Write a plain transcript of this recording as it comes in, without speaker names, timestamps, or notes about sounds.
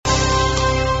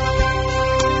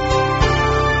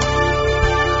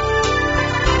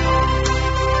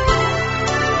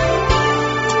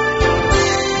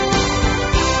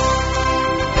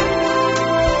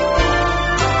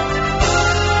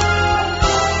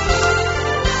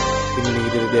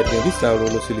di Adventista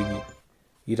lolo siligi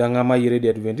itang'ama yire di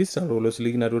Adventista lolo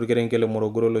siligi na kerenkele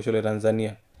Morogoro losho le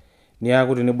Tanzania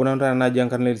niaku tenibunanta naji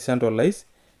Enkarna Santo Lais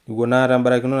nikuna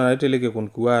tambarakino na teleke kun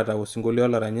kuata osingolio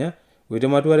laranya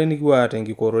wetematuare nikiwata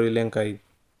enkikorori lenkai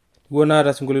nikuna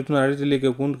ata singolio tuna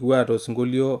teleke kun kuata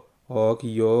osingolio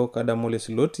okiyo kadamole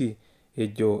siloti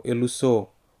ejo eluso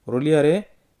roliare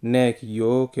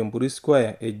nekiyo Kemburi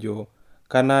Square ejo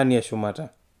Kanani eshumata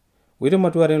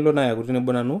wetematuare nlo na yakutine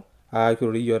bonanu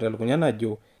akirori yota lukunya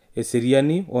najo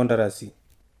eseriani ondarasi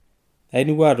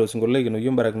aini wato singolio kino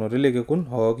yombarakino teleke kun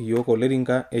okiyo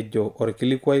koleringa ejo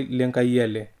orkilikwai lenkai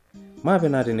yale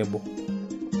maapena tenebo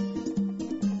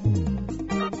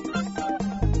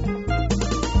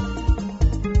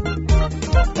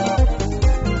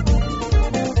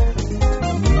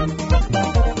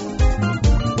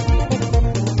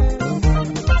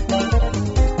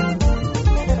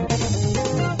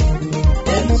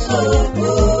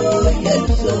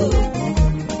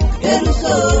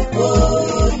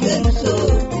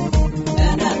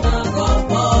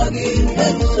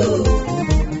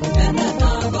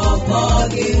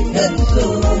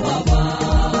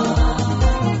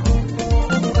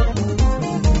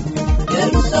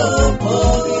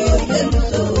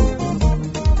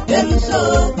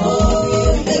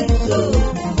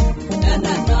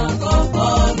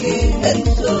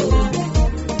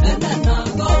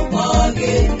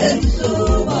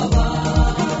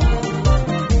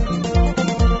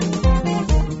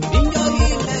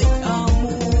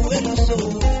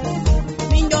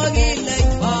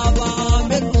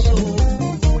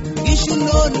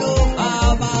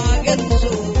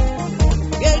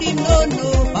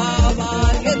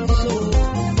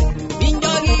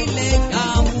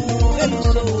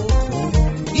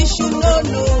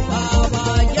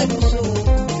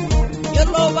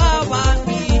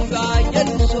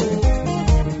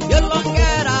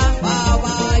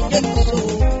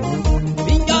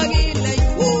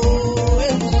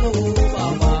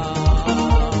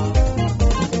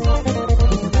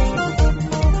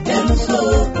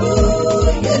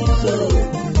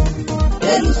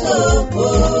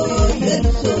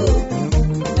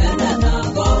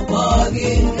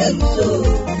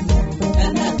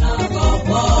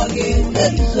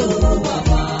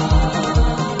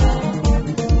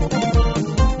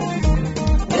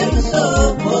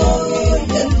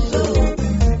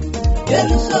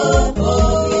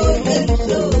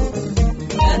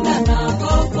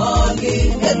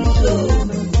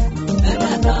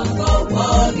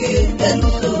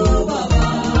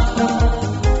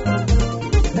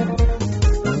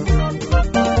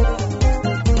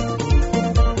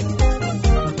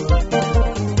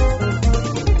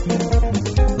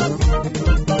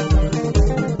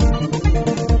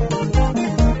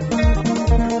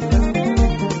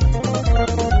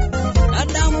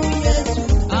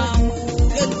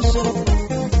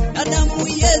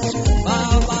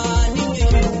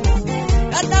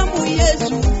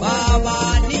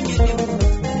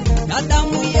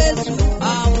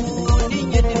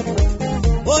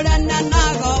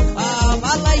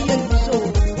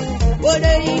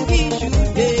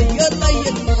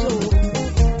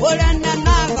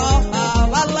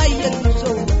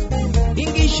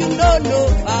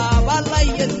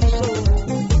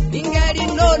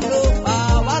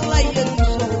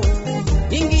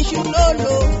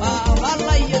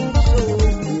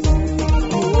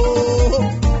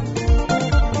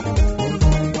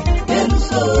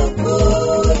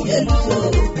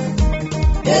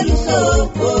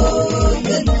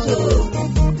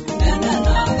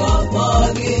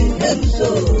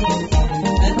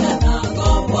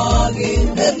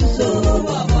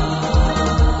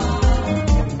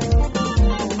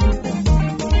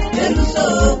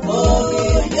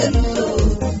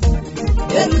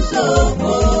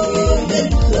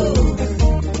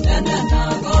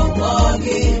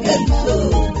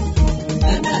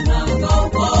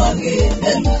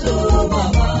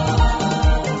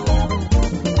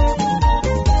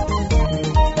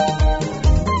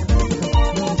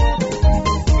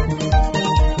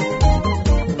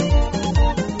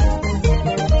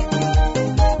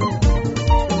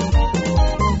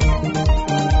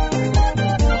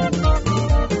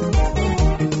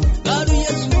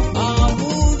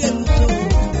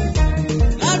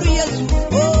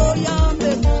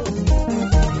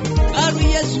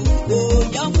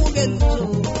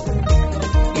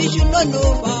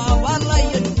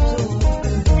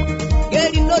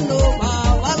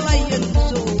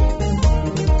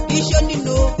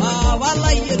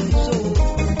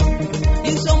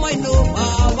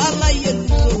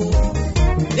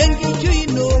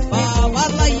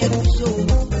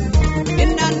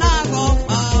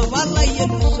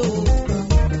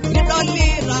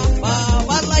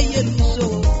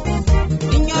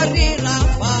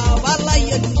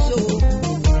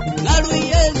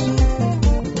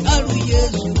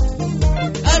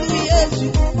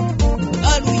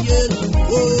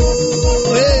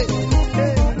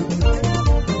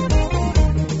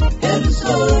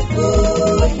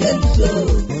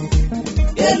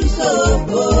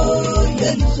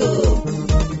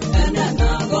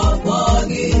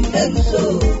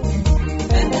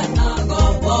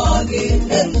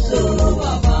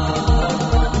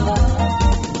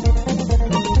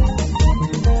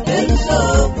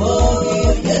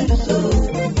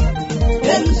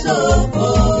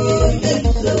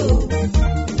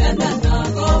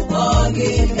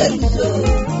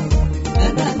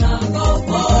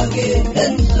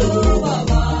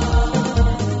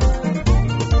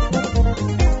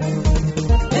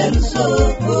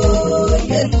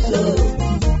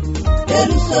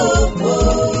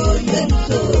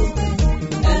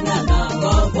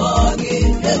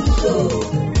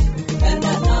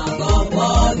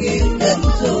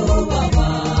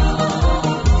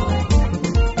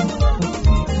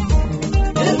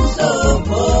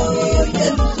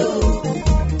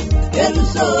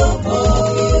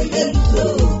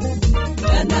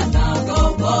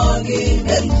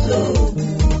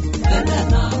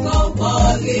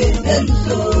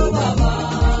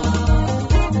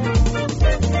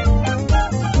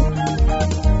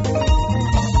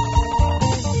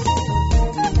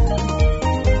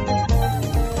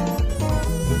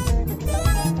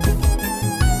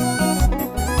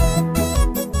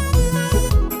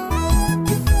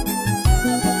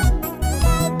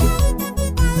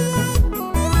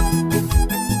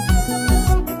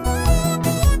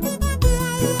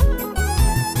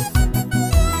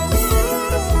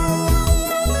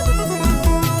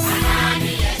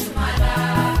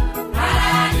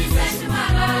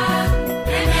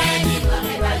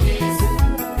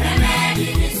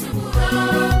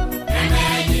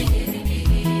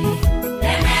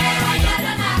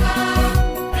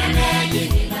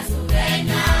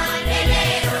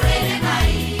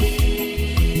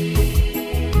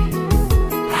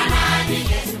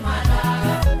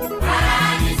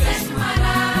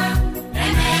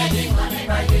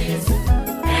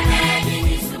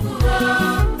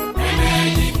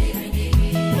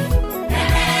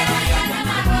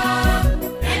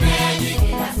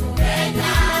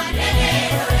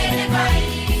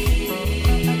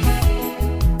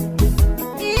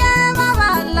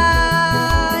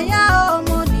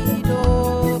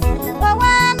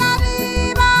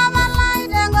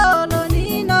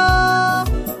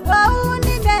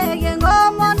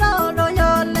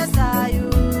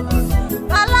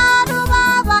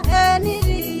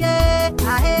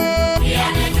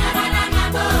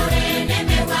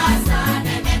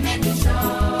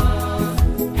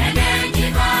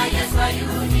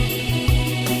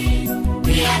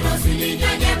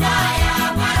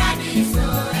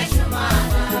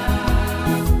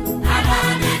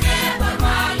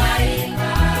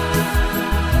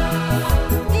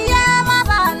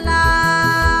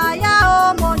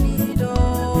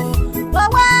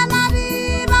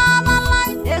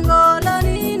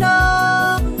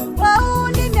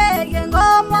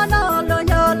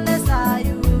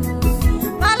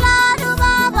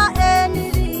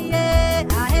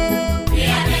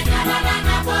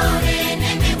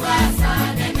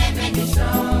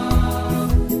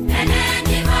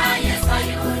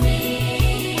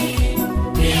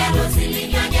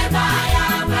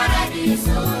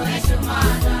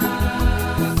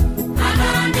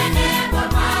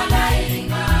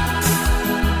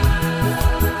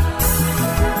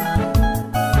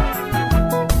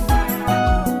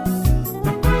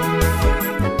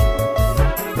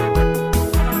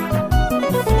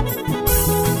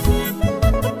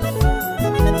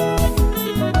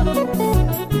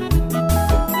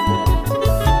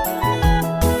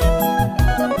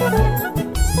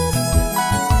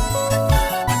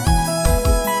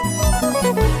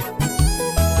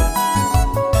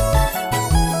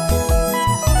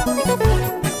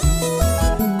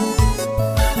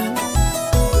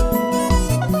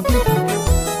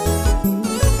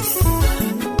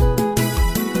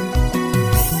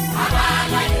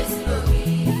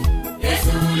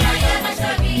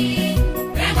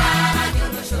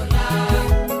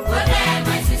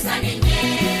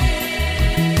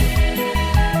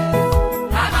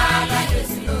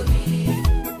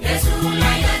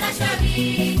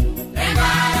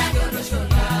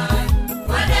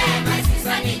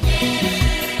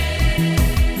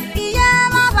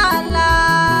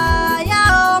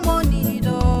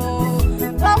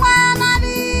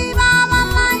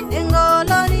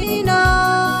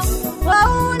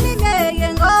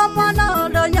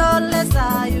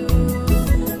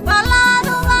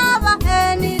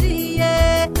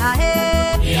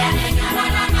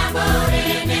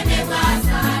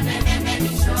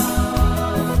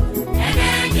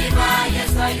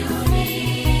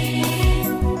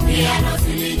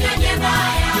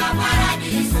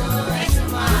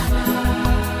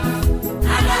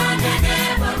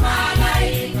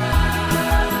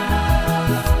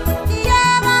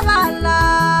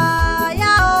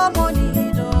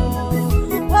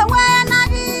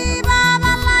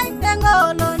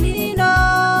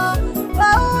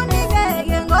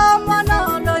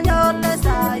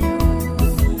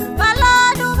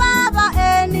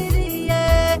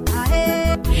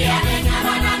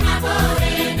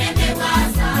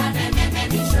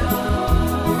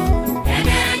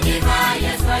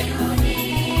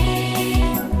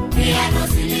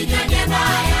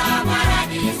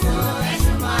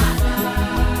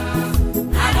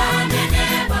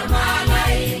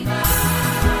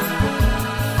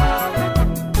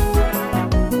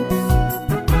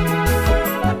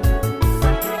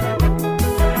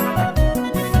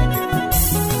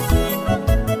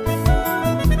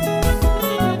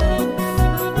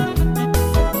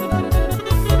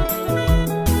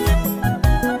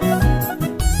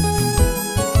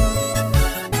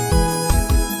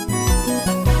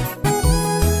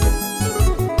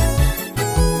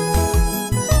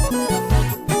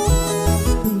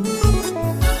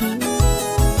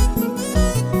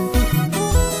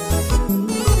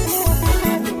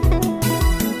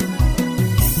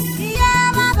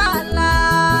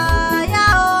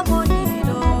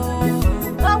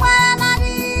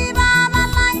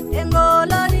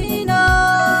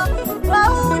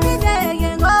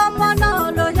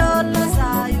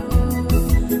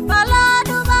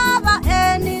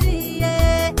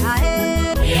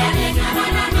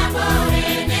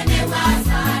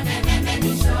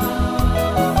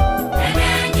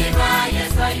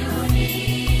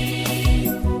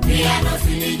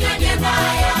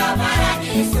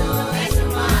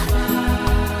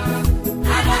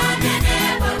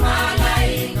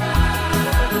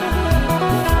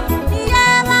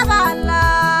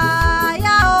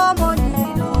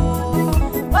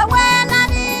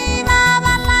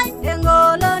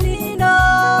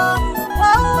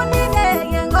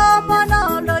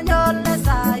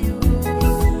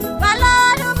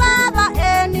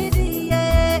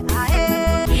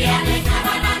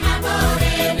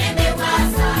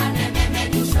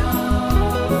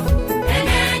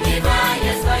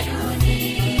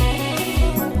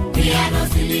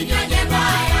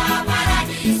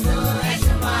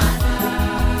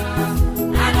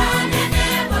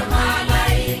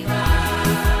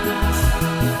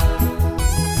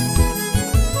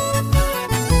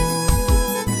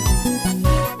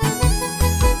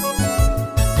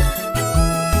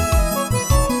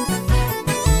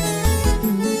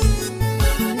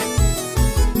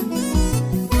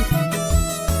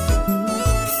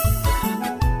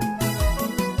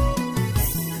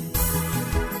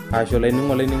Asho laining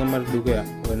mar duka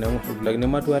wena lagne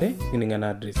matware ininga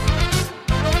address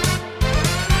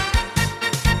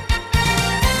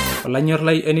Olanyor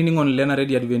lai eniningon lena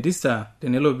Radio Adventista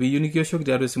tenelo biyuni kioshok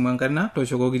tiatua simu enkarina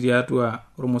toshokoki tiatua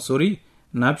ormosori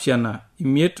napshana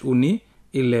imiet uni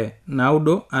ile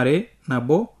naudo are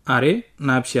nabo are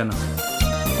napshana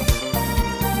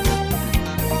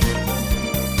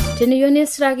Teniyieu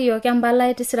nisiraki yiok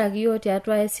empalai tisiraki yiok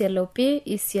tiatua SLP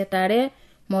isietare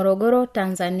Morogoro,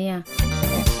 Tanzania.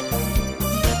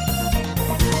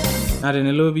 Na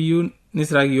tenelo biyu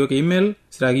nisiraki yiok email,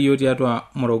 siraki yiok tiatua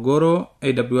Morogoro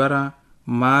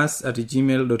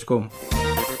awr@gmail.com.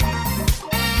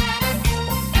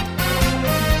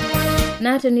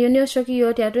 Na teniyieu nioshoki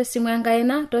yiok tiatua simu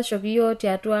enkaina, toshoki yiok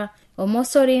tiatua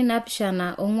omosori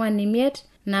napishana ong'uan imiet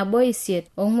nabo isiet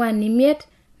ong'uan imiet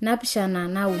napishana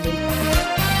naudo.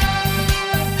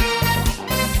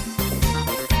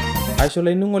 Asho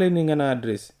lainingole ningana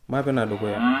address mapena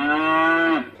dukoya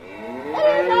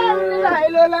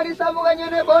Ilo la risabuga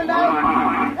nyene bonda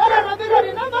Era rabira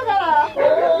ni namagara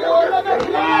Ola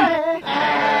mekile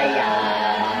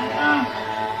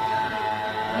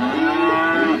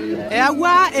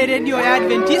Ewa radio ya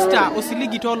Adventista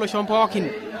osiligi tolo shompookin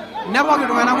Nepoki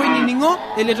tung'anak oinining'o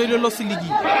eletoilo lo siligi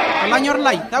Olanyor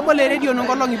lai tabole radio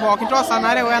nongolongi pookin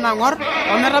toosanare wenang'or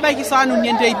ometabaiki saa uni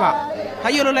enteipa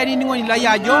Kayiolo lainining'oni lai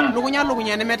ajo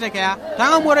lukunya nemetekea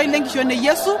tang'amuoro ile nkishon e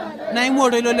Yesu na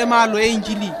ing'uoro ilo lemaalo e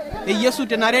injili e Yesu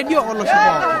tena radio olosho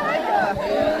pookin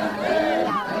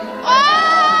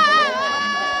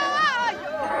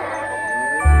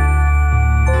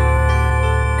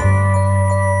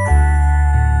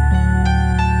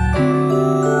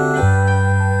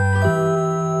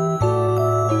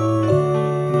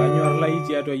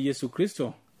tiatua Yesu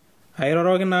Kristo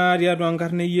airoroki na tiatua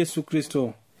nkarne Yesu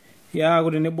Kristo ya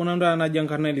tenebo nanda naji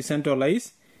nkarne Licento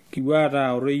Lais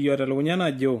kiwata oroyo telukunya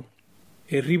najo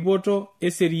eripoto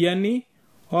eseriani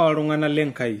oltung'ana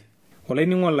lenkai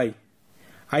olainingo lai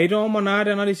aitomo na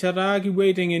tenarishata kipuo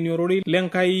aiteng'eni orori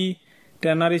lenkai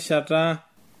tenarishata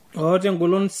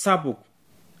otengolon sapuk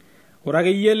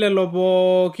orake lelo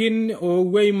pookin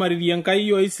owei maririe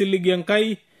enkai oisiligi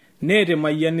enkai nete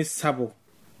mayiani sapuk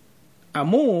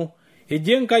amu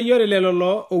ejenkai yore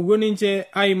lelo owo ninche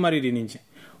aimariri ninche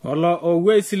olo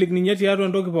owo isilig ninye tiatua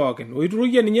ntoki pookin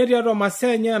oiturukie ninye tiatua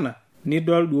masaa enyana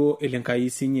nidol duo elenkai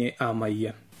sinye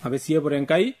amayian abesie pore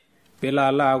enkai pela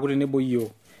ala aku tenebo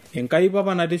yiok enkai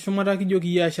papa natii shumata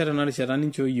kijoki yie asha tenarishata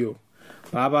nincho yiok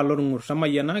papa lorng'ur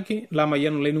tamayianaki la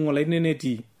mayian olainingo lai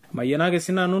nenetii mayianaki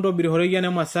sinanu ntobirihoreki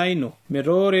ena masaa ino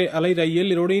metoore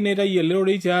alaitayiel irorei naitayiel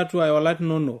irorei tiatua olat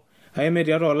inono aime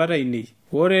tiatua olat ainei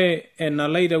ore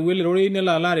enalaitawuel irorei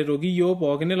nelo ala aretoki yiok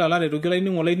pookin nelo ala aretoki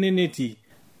olainingo lai nenetii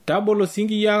tabolo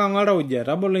sinkiyiaka ng'oltauja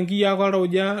tabolo nkiyiaka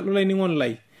oltauja lolainingo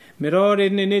lai metoore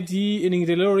nenetii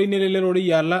ening'ito irorei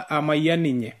nelelororei ala amayian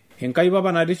ninye enkai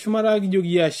papa natii shumata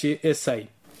kijoki yie ashe esai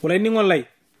olainingo lai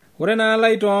ore naa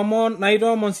laitoomon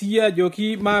naitoomon siyie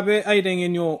ajoki maape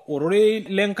aiteng'enio ororei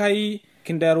lenkai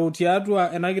kinteru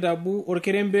tiatua ena kitabu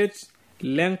orkerembet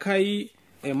lenkai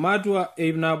ematua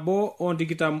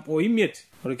 125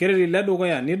 orkereri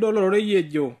ledukuya nidol ororei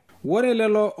ejo ore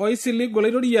lelo oisilig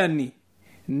olaitoriani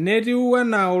netiu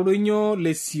enaa oldonyo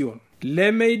le Sion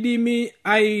lemeidimi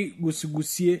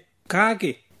aigusigusie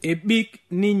kake ebik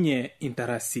ninye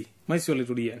intarasi maisio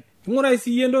olaitoriani Ng'urai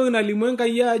siyie ntoki nalimu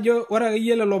enkai ajo ore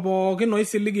akeyie lelo pookin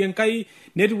oisiligi enkai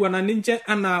netiu enaa ninche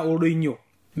anaa oldonyo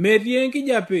metii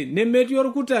enkijape nemetii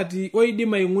orkutati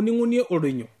oidim aing'uning'unie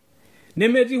oldonyo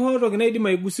nemetii hoo toki naidim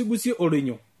aigusigusie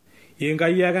oldonyo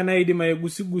enkai ake naidim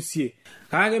aigusigusie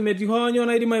kake metii hoo nyoo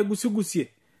naidim aigusigusie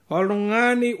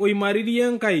oltung'ani oimaririe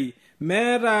enkai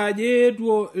meeta aje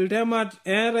etuo iltemat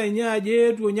eeta inye aje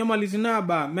etuo nyamalitin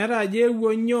naaba meeta aje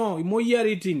ewuo nyoo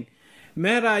imoyiaritin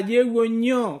meeta aje ewuo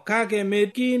nyoo kake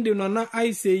mekindim nona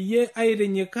aiseyie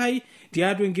aitinyikai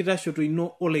tiatua enkitashoto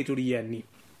ino olaitoriani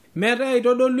meeta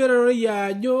aitodolu eroroi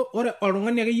ajo ore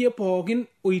oltung'ani akeyie pookin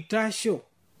oitasho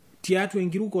tiatua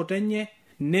enkirukoto enye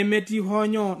nemetii hoo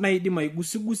nyoo naidim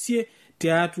aigusigusie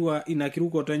tiatua ina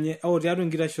kirukoto enye au tiatua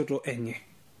enkitashoto enye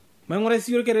maing'urai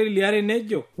siyie orkereri liare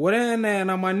nejo ore enaa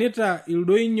enamanita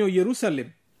ildoinyo Yerusalem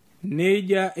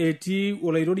neija etii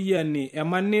olairoriani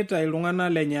emanita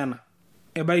iltung'anak lenyana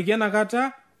ebaiki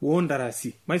enakata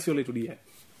woondarasi maisi olairoriani.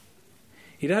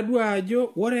 Itadua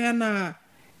ajo ore enaa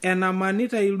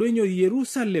enamanita ildonyo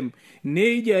Yerusalem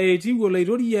neija etii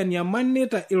olairoriani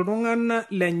emanita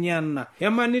iltung'anak lenyana,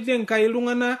 emanita Enkai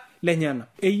iltung'anak lenyana,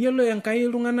 eyiolo Enkai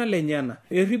iltung'anak lenyana,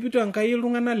 erripito Enkai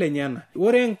iltung'anak lenyana.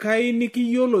 Ore Enkai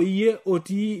nikiyiolo iyie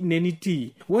otii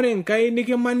nenitii, ore Enkai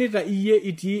nikimanita iyie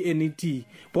itii enitii.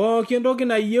 Pooki entoki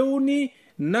nayieuni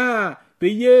naa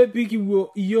peyie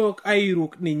pikipuo iyiok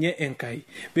airuk ninye Enkai,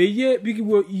 peyie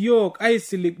pikipuo iyiok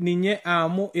aisilig ninye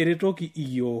amu eretoki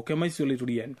iyiok. Emaisi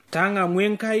olaituriani, tang'amu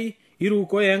Enkai,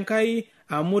 iruko Enkai,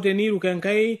 amu teniruk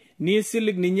Enkai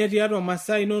nisilig ninye tiatua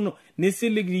masaa inono,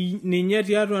 nisilig ninye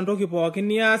tiatua entoki pookin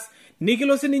nias,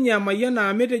 nikilo sininye amayian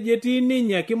amu etejo etii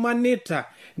ninye kimanita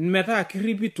metaa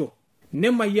kirripito,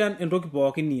 nemayian entoki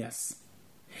pookin nias,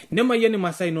 nemayian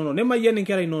imasaa inono, nemayian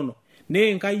inkera inono, nee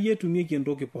Enkai etumieki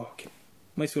entoki pookin.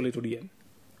 Maisi olaituriani,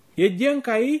 eji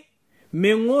Enkai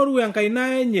meng'oru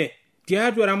enkaina enye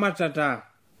tiatua eramatata.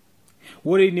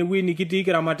 Ore inewueji nikitii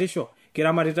kiramatisho,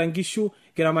 kiramatita nkishu,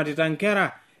 kiramatita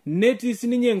nkera, netii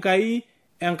sininye Enkai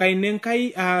enkaina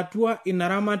Enkai atua ina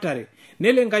ramatare.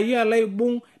 Nelo Enkai alo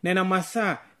aibung' nena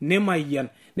masaa nemayian,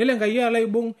 nelo Enkai alo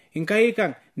aibung'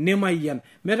 inkaikang nemayian.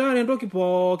 Metaa ore entoki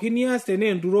pookin nias tenaa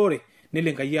enturore nelo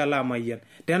Enkai alo amayian,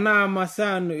 tenaa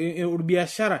masaa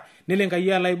urbiashara nelo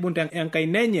Enkai alo aibung'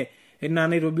 enkaina enye ina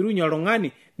naitobirunye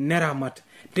oltung'ani neramat.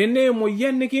 Tenaa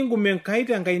emoyian nikingum Enkai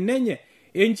tenkaina enye,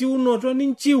 enchiunoto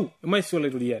ninchiu. Emaisi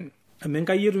olaituriani, amu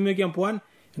Enkai etumieki empuan,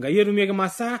 Enkai etumieki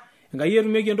masaa, Enkai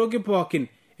etumieki entoki pookin,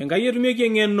 Enkai etumieki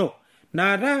eng'eno.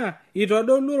 Naata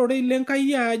itodolu ororei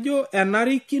leNkai ajo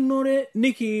enarikinore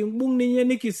nikimbung' ninye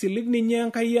nikisilig ninye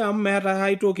Enkai amu meeta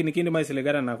ai toki nikindim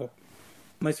aisiligata enakop.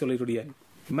 Maisi olaituriani,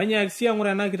 manyaaki sii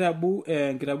ang'ura ena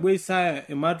kitabu Isaya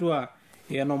ematua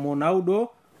 90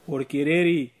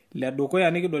 orkereri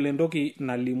ledukuya nikidol entoki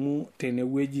nalimu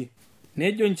tenewueji.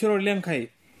 Nejo nchoro leNkai,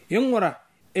 ing'ura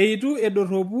eitu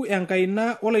edorropu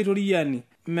enkaina olaitoriani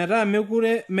metaa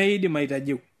mekure meidim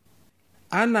aitajeu,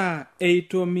 anaa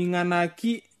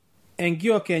eitoming'anaki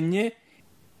enkiok enye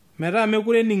metaa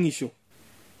mekure ning'isho.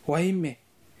 Waime,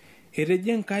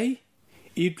 etejo Enkai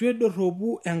eitu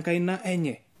edorropu enkaina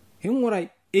enye. Ing'urai,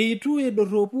 eitu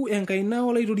edorropu enkaina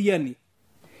olaitoriani,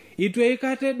 eitu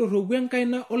aikata edorropu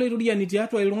enkaina olaitoriani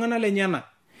tiatua iltung'anak lenyana,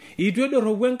 eitu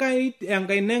edorropu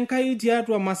enkaina Enkai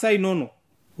tiatua masaa inono.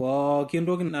 Pooki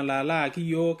entoki nalaalaaki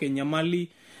yiok enyamali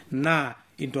naa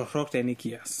intorrok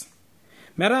tenikias.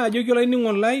 Metaa ajoki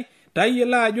olainining'oni lai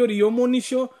tayiolo ajo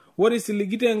riomonisho, ore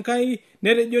isiligita Enkai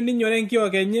netejo ninyore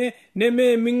enkiok enye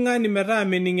nemeeming'ani metaa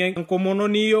mening' enkomono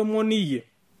niomon iyie.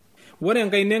 Ore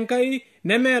enkaina Enkai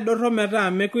nemeedorro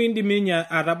metaa mekindim ninye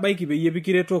atabaiki peyie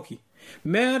pikiretoki.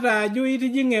 Meeta ajo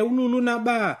itijing'a eululu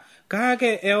nabaa,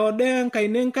 kake eodo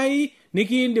enkaina Enkai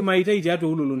nikiindim aitai tiatua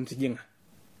eululu nitijing'a.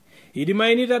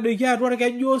 Idimayu nitadoiki atua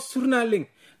orkeju osur naleng',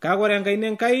 kake ore enkaina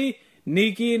Enkai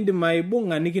nikiindim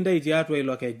aibung'a nikintai tiatua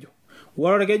ilo keju.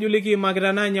 Ore orkeju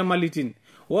likiimakita naa nyamalitin,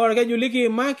 ore orkeju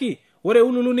likiimaki, ore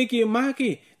eululu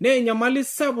nikiimaki naa enyamali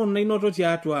sapuk nainoto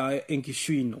tiatua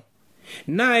enkishui ino.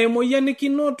 Naa emoyian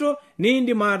nikinoto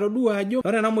niindim atodua ajo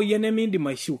ore ena moyian nemiindim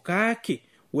aishiu, kake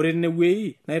ore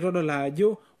tenewueji naitodol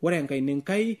ajo ore enkaina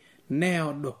Enkai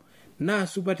neodo, naa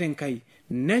supat Enkai,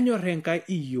 nenyor Enkai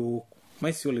iyiok.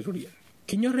 Maisi olaituriani,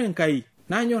 kinyor Enkai,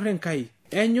 nanyor Enkai,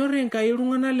 enyor Enkai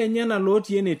iltung'anak lenyana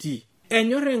lotii enetii.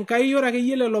 Enyor Enkai ore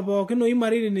akeyie lelo pookin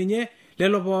oimariri ninye,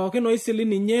 lelo pookin oisili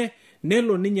ninye,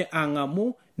 nelo ninye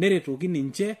ang'amu neretoki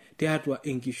ninche tiatua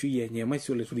enkishui enye.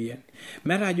 Maisi olaituriani,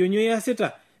 meeta ajo nyoo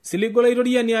iasita, siligo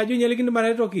olaituriani ajo nyoo likindim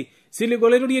aretoki, siligo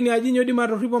olaituriani ajo nyoo idim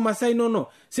atorripo masaa inono,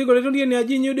 siligo olaituriani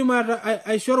ajo nyoo idim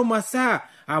aishoru masaa,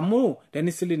 amu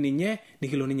tenisilig ninye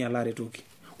nikilo ninye alo aretoki.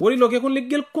 Ore ilo kekun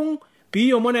ligil kung'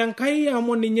 piiomon Enkai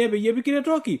amu ninye peyie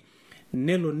pikiretoki,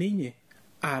 nelo ninye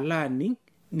alo aning'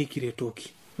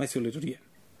 nikiretoki. Maisi olaituriani,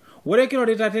 ore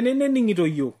kirorita tene nening'ito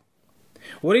yiok.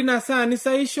 Ore ina saa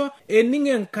nisaisho ening'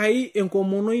 Enkai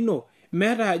enkomono ino,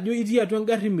 meeta ajo itii atua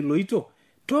engarri miloito,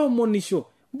 toomonisho,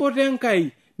 mbote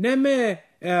Enkai, neme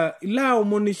ilo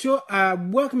aomonisho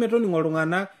abuak metoning'o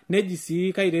iltung'anak neji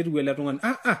sii kairetu ele tung'ani.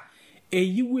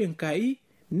 Eyieu Enkai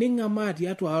ning'amaa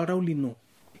tiatua oltau lino.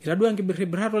 Itadua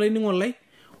nkibirribirat olainining'oni lai,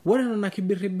 ore nena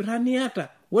kibirribirat niata,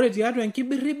 ore tiatua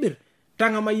enkibirribir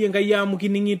tang'amayie Enkai amu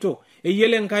kining'ito.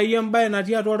 Eyiolo Enkai embaye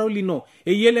natii atua oltau lino,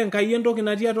 eyiolo Enkai entoki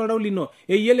natii atua oltau lino,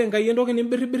 eyiolo Enkai entoki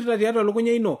nimbirribirita tiatua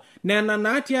elukunya ino, nena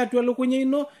natii atua elukunya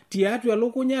ino, tiatua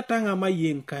elukunya tang'amayie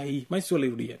Enkai. Maisi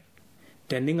olaituriani,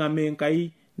 tening'amaa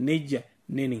Enkai nejia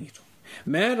nening'ito.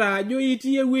 meeta ajo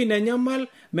itii ewuei nenyamal,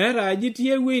 meeta ajo itii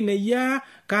ewuei neyaa,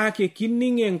 kake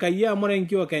kining Enkai amu ore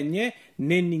enkiok enye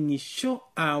nening'isho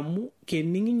amu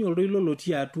kening'inye oltoilo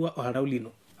lotii atua oltau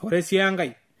lino. Ore sii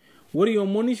enkai, ore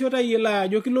iomonisho tayiolo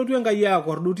ajo kilotu Enkai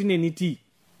akordu tine nitii.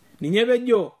 Ninye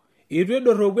pejo itu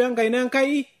edorropu enkaina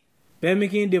Enkai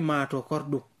pemikindim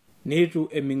atokordu, nitu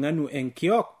eming'anu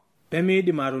enkiok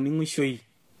pemidim atoning'ishoi.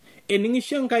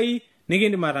 Ening'isho Enkai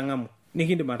nikindim atang'amu,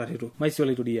 nikindim atareto.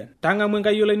 Maisio Iturian. Tang'amu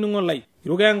Enkai olainining'o lai,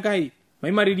 iruko Enkai,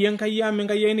 maimaririe Enkai amu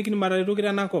Enkai ai nikindim ataretoki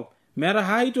tenakop. Meeta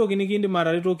hai toki nikindim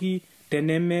ataretoki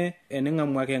teneme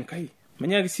ening'amu ake Enkai.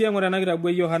 Manyaki sii eng'or ena kitabu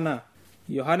e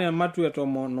Yohana ematue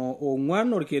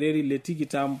 14 orkereri le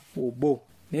 21.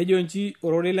 Nejo nchi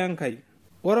orore l'Enkai.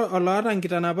 Ore oloota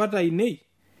nkitanapat ainei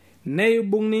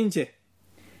neibung ninche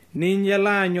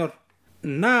laanyor,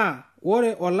 naa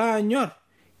ore olaanyor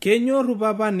kenyorru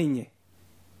papa ninye,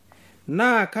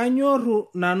 naa kanyorru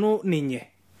nanu ninye,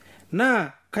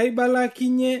 naa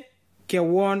kaibalakinye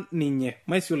kewon ninye.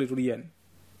 Maisio Iturian.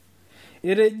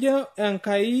 Etejo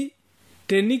Enkai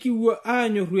tenikiwuo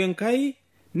aanyorru Enkai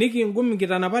nikingum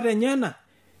nkitanapat enyana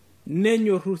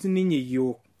nenyorru sininye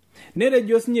yiok.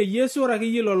 Netejo sinye Yesu ore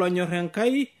akeyie lolonyor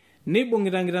Enkai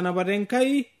nibung'ita nkitanapat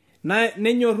Enkai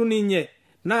nenyorru ninye,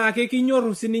 naa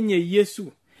kekinyorru sininye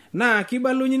Yesu, naa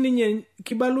kibalunye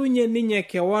ninye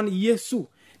kewon Yesu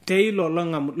teilo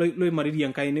loimaririe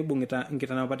Enkai nibung'ita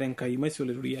nkitanapat Enkai. Maisio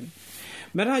Iturian.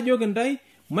 Metaa joki ntai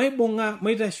maibung'a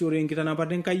maitashore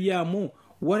nkitanapat Enkai amu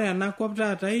ore enakop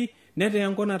taatai netaa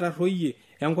enkop natarruoyie,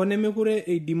 enkop nemekure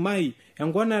eidimai,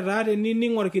 enkop nataa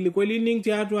tenining orkilikwai lining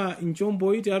tiatua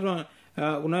nchomboi, tiatua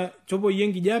kuna chomboi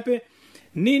enkijape,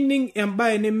 nining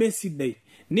embaye nemesidai,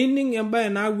 nining embaye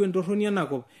naawuo entorroni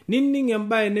enakop, nining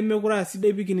embaye nemekure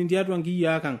asidai pikining tiatua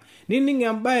nkiyiaa kang', nining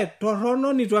embaye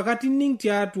torrono nitu akata ining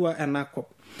tiatua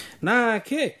enakop.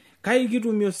 Naake kai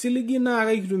kitumie osiligi naa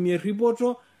kai kitumie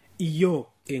erripoto iyo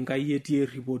Enkai etii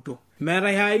erripoto.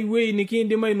 Meetai hai wei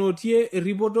nikiindim ainotie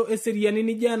erripoto eseriani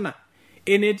nijo ena.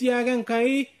 Enetii ake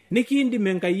Enkai nikiindim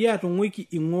Enkai atung'uiki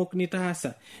ing'ok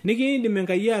nitaasa, nikiindim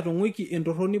Enkai atung'uiki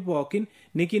entorroni pookin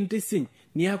nikintisiny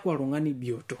niaku oltung'ani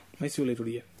bioto. Maisio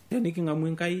Iturian. Teniking'amu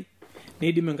Enkai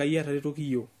niidim Enkai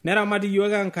ataretoki yiok, neramat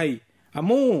yiok Enkai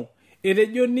amu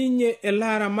etejo ninye ele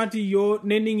aramat yiok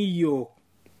nening yiok.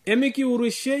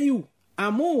 Emikiurisheyu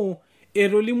amu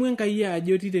etolimu Enkai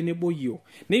ajo etii tenebo yiok,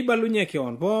 neibalunye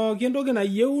keon pooki entoki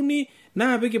nayieuni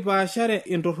naa pikipaashare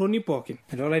entorroni pookin.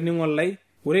 Olainining'o lai,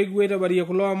 ore kipuo aitabarie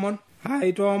kulo omon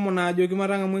aitoomon ajoki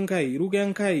matang'amu Enkai, iruko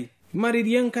Enkai,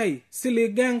 imaririe Enkai,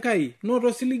 siliga Enkai,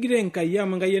 noto siligita Enkai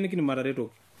amu Enkai enikindim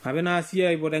ataretoki. Mape naa sii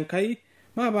aipot Enkai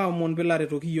maapaomon pilo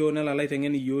aretoki yiok nelo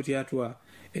aiteng'en yiok tiatua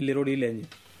ele rorei lenye.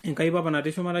 Enkai papa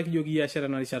natii shumata kijoki iyie ashe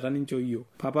tena rishata ninchoo yiok.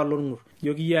 Papa lorng'ur,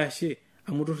 kijoki iyie ashe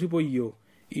amu torripo yiok.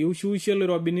 Iushuushe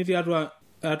loirobini tiatua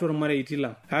ormareiti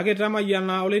lang'. Kake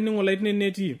tamayiana olainining'o lai tine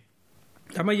netii.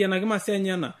 Tamayianaki masaa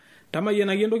enyana,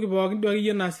 tamayianaki entoki pookin duo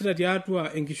akeyie naasita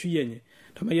tiatua enkishui enye.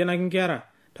 Tamayianaki nkera,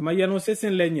 tamayiana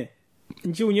osesen lenye.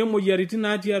 Nchiunye moyiaritin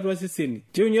natii atua seseni.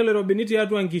 Nchiunye loirobini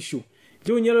tiatua nkishu.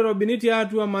 Nchiunye loirobini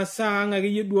tiatua masaa ang'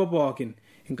 akeyie duo pookin.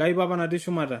 Enkai papa natii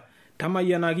shumata,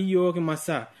 tamayianaki yiok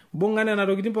masaa. Bunga nena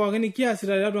tokitin pookin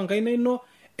kiasita tiatua enkaina ino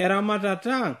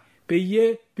eramatata ang'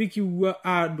 peyie pikiwuo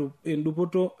adup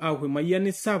endupoto aku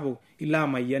mayiani sapuk ilo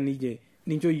amayian ije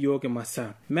nincho yiok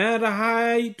masaa. Meeta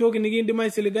hai toki nikiindim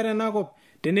aisiligata enakop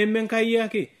teneme Enkai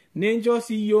ake, nincho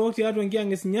sii yiok tiatua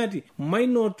enkiyang'esinyati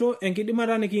mainoto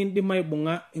enkidimata nikiindim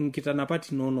aibung'a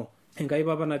nkitanapat inono. Enkai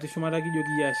papa natii shumata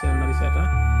kijoki iyie ashe ena rishata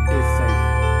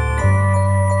esai.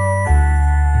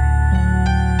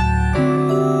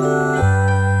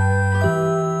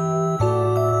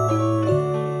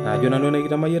 Najo nanu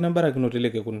nekitamayiana mbarakinoto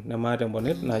elekekun nemaata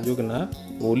embonet najoki naa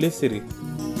ole siri.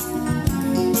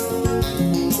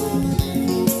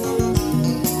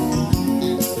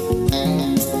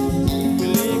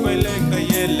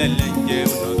 Lenje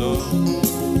unodo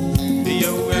biye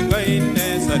wenga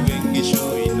ine sagengisho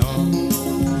ino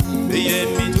biye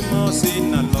mitumo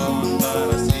sina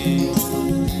londarasi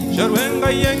jorwenga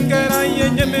yengera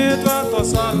yenyemetwa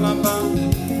tosalamba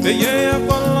biye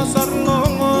akolla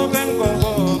sarno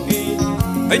gengogoki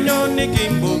anyoni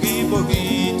kimbogi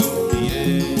bogi tokiye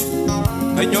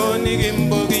anyoni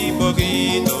kimbogi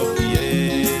bogi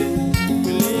tokiye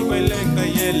bili wenga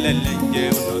lenje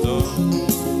unodo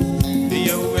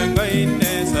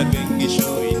ine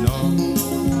sagengisho ino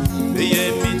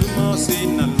biye mitumo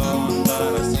sina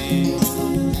londarasi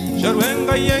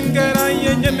jorwenga yengera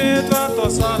yenyemetwa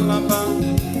tosalamba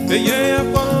biye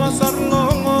akolla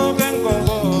sarno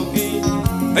gengogoki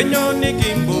anyoni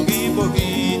kimbogi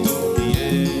bogi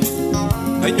tokiye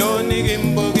Kanyoni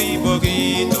gimbogi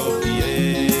bogi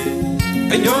topie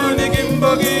Kanyoni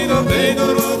gimbogi do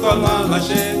beiduru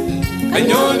kalalashe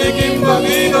Kanyoni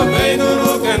gimbogi do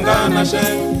beiduru kenganashe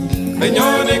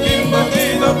Kanyoni gimbogi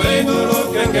do beiduru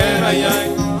kengerayai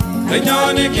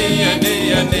Kanyoni giyani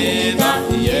yani da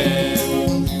ye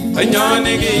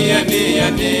Kanyoni giyani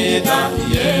yani da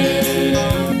ye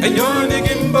Kanyoni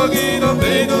gimbogi do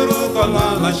beiduru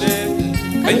kalalashe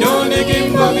Kanyoni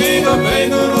gimbogi do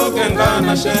beiduru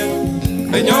kenganashe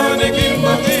Kanyoni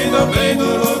gimbogi do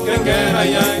beiduru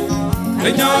kengerayai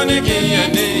Kanyoni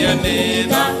giyani yani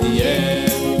da ye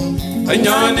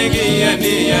Kanyoni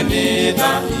giyani yani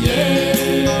da ye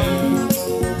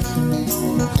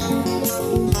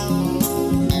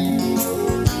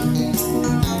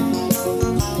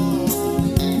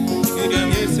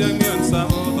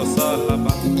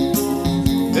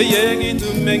Yegi tu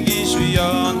mengi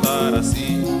shuyandarasi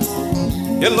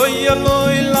Yeloi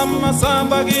yeloi lama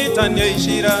samba gitanya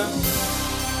ishira